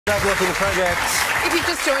Have a look at the project. If you've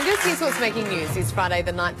just joined us, here's what's making news. It's Friday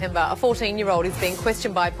the 9th November. A 14-year-old is being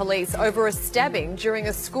questioned by police over a stabbing during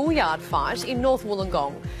a schoolyard fight in North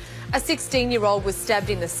Wollongong. A 16-year-old was stabbed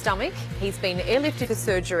in the stomach. He's been airlifted for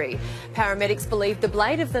surgery. Paramedics believe the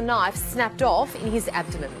blade of the knife snapped off in his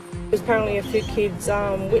abdomen. Apparently a few kids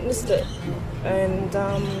witnessed it, and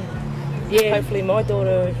yeah, hopefully my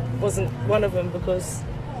daughter wasn't one of them, because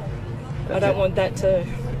I don't want that to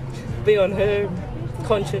be on her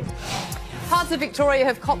conscience. Parts of Victoria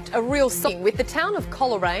have copped a real sting, with the town of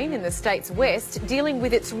Coleraine in the state's west dealing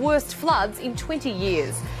with its worst floods in 20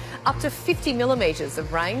 years. Up to 50 millimetres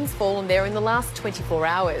of rain's fallen there in the last 24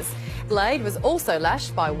 hours. Adelaide was also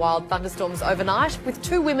lashed by wild thunderstorms overnight, with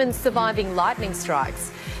 2 women surviving lightning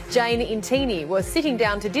strikes. Jane Intini was sitting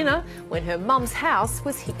down to dinner when her mum's house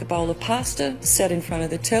was hit. A bowl of pasta, sat in front of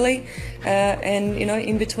the telly, and, you know,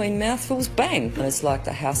 in between mouthfuls, bang! And it's like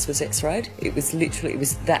the house was X-rayed. It was literally, it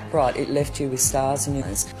was that bright. It left you with stars in your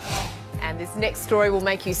eyes. And this next story will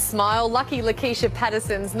make you smile. Lucky Lakeisha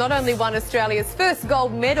Patterson's not only won Australia's first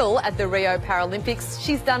gold medal at the Rio Paralympics,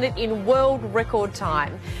 she's done it in world record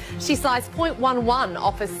time. She sliced 0.11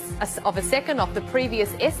 of a second off the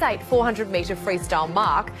previous S8 400-metre freestyle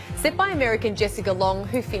mark set by American Jessica Long,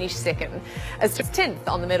 who finished second. Australia's 10th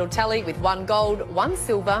on the medal tally with 1 gold, 1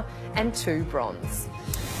 silver and 2 bronze.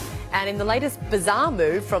 And in the latest bizarre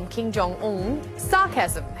move from Kim Jong-un,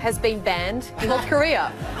 sarcasm has been banned in North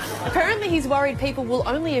Korea. Apparently he's worried people will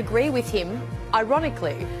only agree with him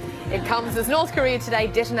ironically. It comes as North Korea today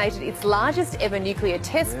detonated its largest ever nuclear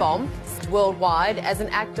test bomb worldwide as an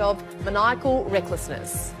act of maniacal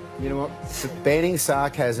recklessness. You know what? Banning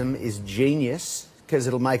sarcasm is genius, because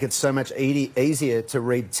it'll make it so much easier to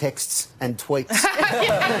read texts and tweets.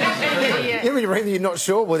 Yeah, when you read that you're not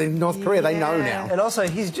sure, well, in North Korea, they know now. And also,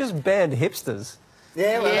 he's just banned hipsters.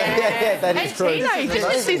 Yeah, well, yeah, that is true. Teenagers,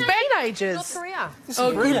 just these teenagers. North Korea.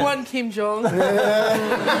 Oh, good one, Kim Jong.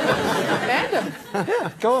 Banned him.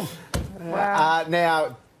 Yeah, go on. Wow.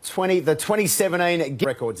 Now, the 2017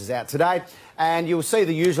 records is out today, and you'll see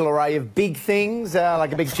the usual array of big things,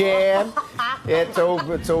 like a big jam. Yeah, it's all,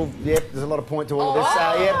 yep, there's a lot of point to all of this.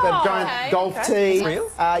 Yep, the giant golf tee. It's real?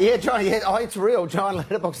 Yeah, giant, yeah, oh, it's real. Giant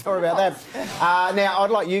letterbox, sorry about that. Now,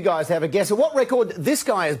 I'd like you guys to have a guess at what record this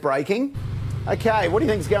guy is breaking. Okay, what do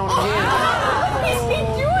you think's going on here? What is he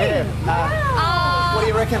doing? Yeah, what do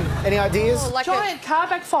you reckon? Any ideas? Like giant car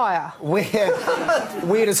backfire.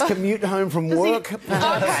 Weirdest commute home from work.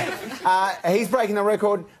 Okay. He's breaking the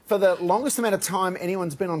record for the longest amount of time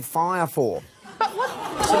anyone's been on fire for. But what?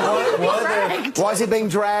 So why is he being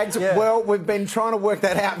dragged? Yeah. Well, we've been trying to work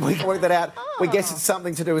that out. We guess it's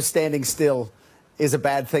something to do with standing still is a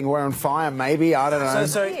bad thing. We're on fire, maybe. I don't know.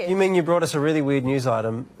 So you mean you brought us a really weird news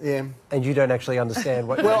item? Yeah. And you don't actually understand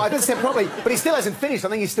what... Well, I understand probably, but he still hasn't finished. I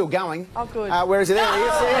think he's still going. Oh, good. Where is he? There he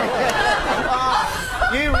is.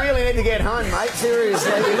 You really need to get home, mate.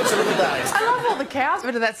 Seriously, you look a little days. I love all the cows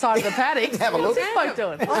been to that side of the paddock. Have a look. What's this bloke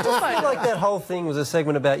doing? I just feel like that whole thing was a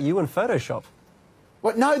segment about you and Photoshop.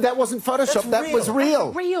 What? No, that wasn't Photoshop. That was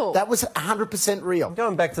real. Real. That was 100% real.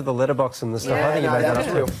 Going back to the letterbox and the stuff, Yeah, I think you no, made that that up.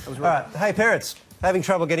 was real. That was real. All right, hey parents, having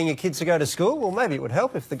trouble getting your kids to go to school? Well, maybe it would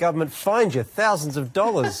help if the government fined you thousands of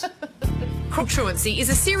dollars. Truancy is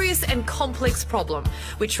a serious and complex problem,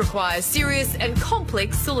 which requires serious and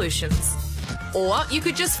complex solutions. Or you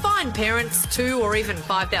could just fine parents $2,000 or even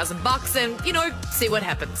 $5,000 and, you know, see what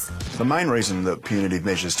happens. The main reason that punitive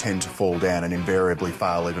measures tend to fall down and invariably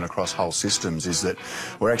fail even across whole systems is that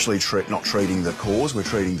we're actually not treating the cause, we're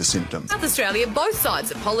treating the symptom. South Australia, both sides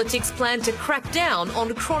of politics plan to crack down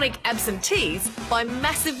on chronic absentees by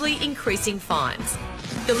massively increasing fines.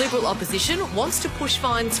 The Liberal opposition wants to push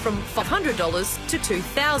fines from $500 to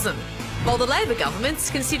 $2,000, while the Labor government's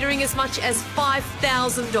considering as much as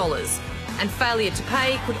 $5,000. And failure to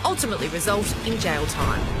pay could ultimately result in jail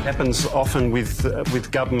time. What happens often with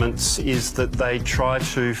governments is that they try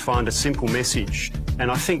to find a simple message, and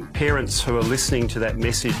I think parents who are listening to that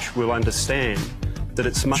message will understand that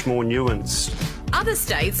it's much more nuanced. Other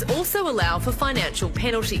states also allow for financial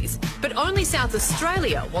penalties, but only South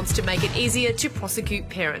Australia wants to make it easier to prosecute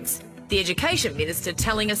parents. The Education Minister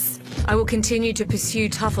telling us, I will continue to pursue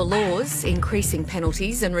tougher laws, increasing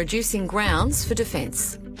penalties and reducing grounds for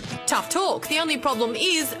defence. Tough talk. The only problem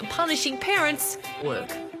is punishing parents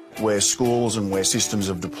work. Where schools and where systems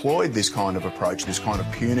have deployed this kind of approach, this kind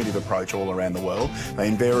of punitive approach all around the world, they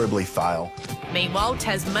invariably fail. Meanwhile,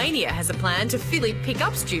 Tasmania has a plan to fully pick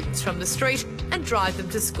up students from the street and drive them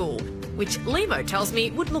to school, which Limo tells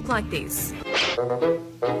me would look like this.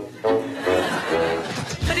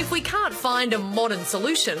 But if we can't find a modern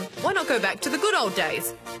solution, why not go back to the good old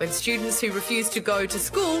days, when students who refused to go to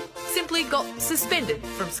school simply got suspended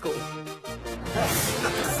from school?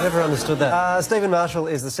 Never understood that. Stephen Marshall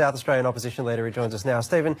is the South Australian opposition leader who joins us now.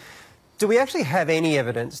 Stephen, do we actually have any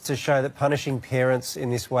evidence to show that punishing parents in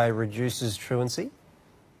this way reduces truancy?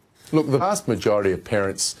 Look, the vast majority of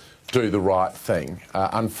parents do the right thing.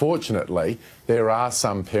 Unfortunately, there are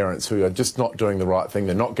some parents who are just not doing the right thing.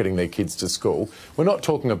 They're not getting their kids to school. We're not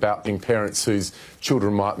talking about parents whose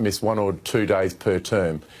children might miss 1 or 2 days per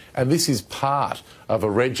term. And this is part of a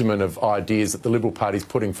regimen of ideas that the Liberal Party is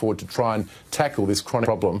putting forward to try and tackle this chronic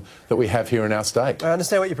problem that we have here in our state. I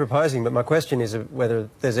understand what you're proposing, but my question is whether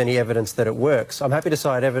there's any evidence that it works. I'm happy to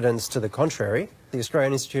cite evidence to the contrary. The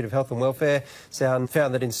Australian Institute of Health and Welfare found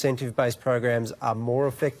that incentive-based programs are more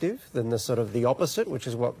effective than the opposite, which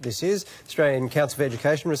is what this is. Australian Council for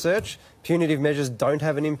Education Research, punitive measures don't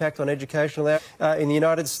have an impact on educational outcomes. In the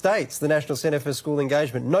United States, the National Centre for School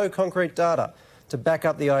Engagement, no concrete data to back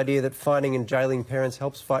up the idea that fining and jailing parents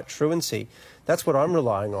helps fight truancy. That's what I'm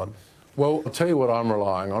relying on. Well, I'll tell you what I'm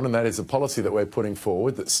relying on, and that is a policy that we're putting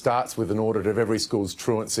forward that starts with an audit of every school's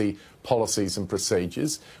truancy policies and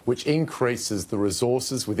procedures, which increases the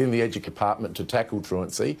resources within the Education Department to tackle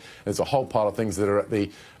truancy. There's a whole pile of things that are at the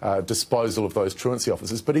disposal of those truancy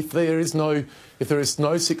officers. But if there is no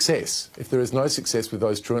success with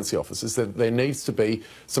those truancy officers, then there needs to be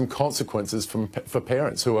some consequences for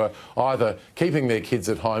parents who are either keeping their kids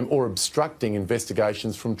at home or obstructing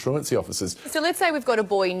investigations from truancy officers. So let's say we've got a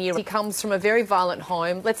boy in year. He comes from a very violent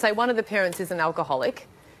home. Let's say one of the parents is an alcoholic.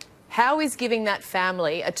 How is giving that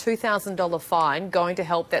family a $2,000 fine going to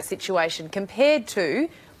help that situation compared to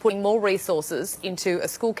putting more resources into a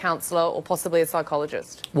school counsellor or possibly a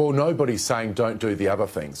psychologist? Well, nobody's saying don't do the other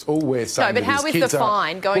things. All we're saying but how is the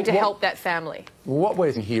fine going to help that family? What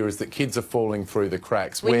we're seeing here is that kids are falling through the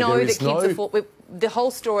cracks. We know that kids are falling. The whole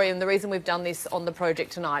story and the reason we've done this on the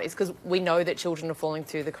project tonight is because we know that children are falling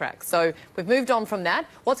through the cracks. So we've moved on from that.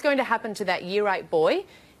 What's going to happen to that Year 8 boy?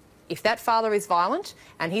 If that father is violent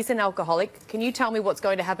and he's an alcoholic, can you tell me what's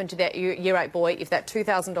going to happen to that Year 8 boy if that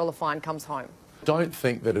 $2,000 fine comes home? Don't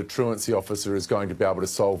think that a truancy officer is going to be able to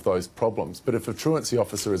solve those problems. But if a truancy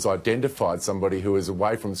officer has identified somebody who is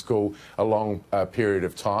away from school a long period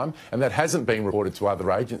of time, and that hasn't been reported to other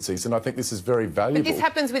agencies, and I think this is very valuable. But this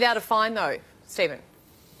happens without a fine, though, Stephen.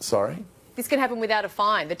 Sorry? This can happen without a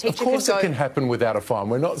fine. The teacher Of course it can happen without a fine.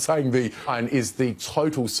 We're not saying the fine is the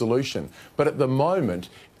total solution. But at the moment,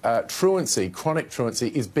 truancy, chronic truancy,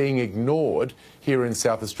 is being ignored here in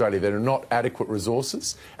South Australia. There are not adequate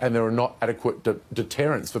resources and there are not adequate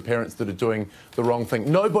deterrents for parents that are doing the wrong thing.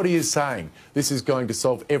 Nobody is saying this is going to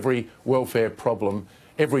solve every welfare problem,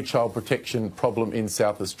 every child protection problem in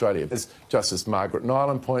South Australia. As Justice Margaret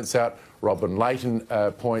Nyland points out, Robin Layton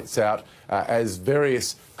points out, as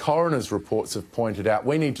various coroners' reports have pointed out,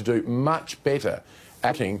 we need to do much better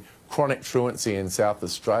at chronic truancy in South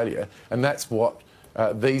Australia, and that's what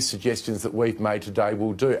these suggestions that we've made today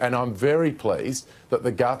will do. And I'm very pleased that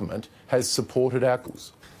the government has supported our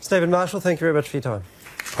cause. Stephen Marshall, thank you very much for your time.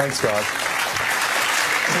 Thanks, guys.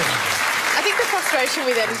 I think the frustration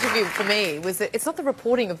with that interview for me was that it's not the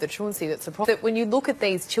reporting of the truancy that's a problem. That when you look at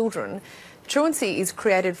these children, truancy is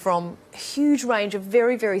created from a huge range of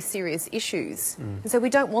very, very serious issues. And so we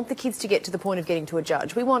don't want the kids to get to the point of getting to a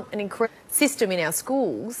judge. We want an incredible system in our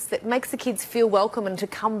schools that makes the kids feel welcome and to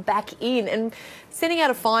come back in. And sending out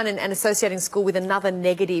a fine and associating school with another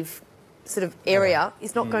negative sort of area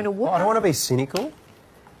is not going to work. Well, I don't want to be cynical.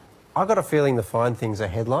 I've got a feeling the fine thing's a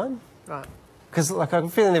headline. Right. Because, like, I'm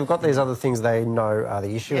feeling they've got these other things they know are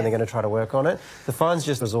the issue and they're going to try to work on it. The fine's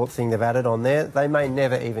just a resort thing they've added on there. They may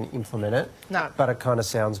never even implement it. No. But it kind of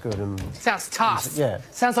sounds good and... Sounds tough. Yeah.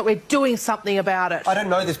 Sounds like we're doing something about it. I don't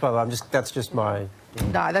know this, by the way. That's just my...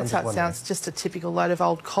 No, that's how it sounds. Just a typical load of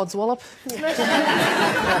old codswallop, isn't it?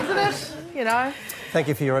 Isn't it? You know. Thank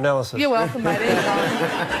you for your analysis. You're welcome, mate.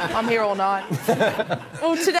 I'm here all night. Well, today...